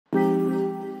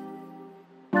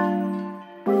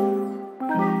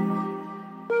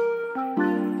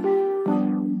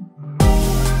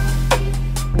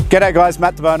G'day guys,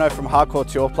 Matt DeBono from Hardcore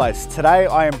to Your Place. Today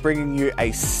I am bringing you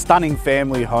a stunning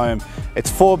family home.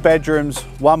 It's 4 bedrooms,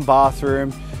 1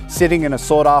 bathroom, sitting in a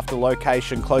sought after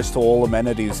location close to all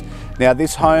amenities. Now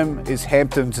this home is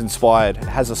Hamptons inspired. It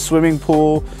has a swimming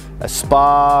pool, a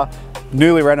spa,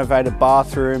 newly renovated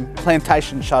bathroom,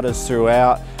 plantation shutters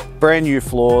throughout, brand new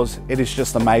floors. It is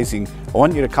just amazing. I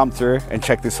want you to come through and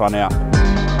check this one out.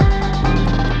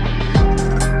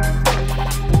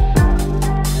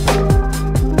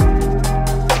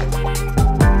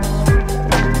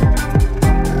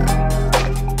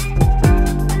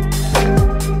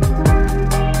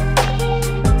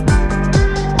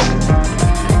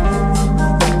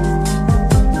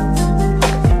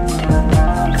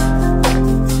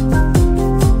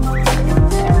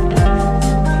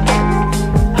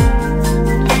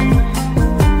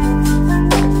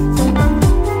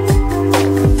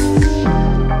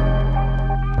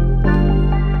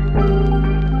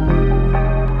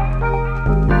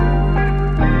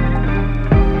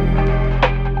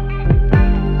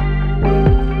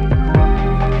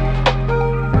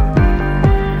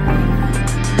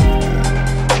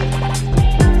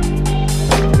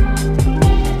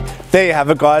 There you have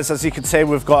it guys, as you can see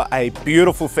we've got a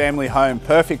beautiful family home,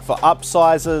 perfect for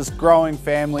upsizers, growing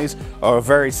families or a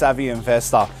very savvy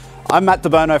investor. I'm Matt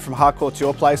DeBono from Hardcore to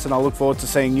Your Place and I look forward to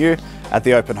seeing you at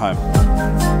the open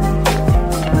home.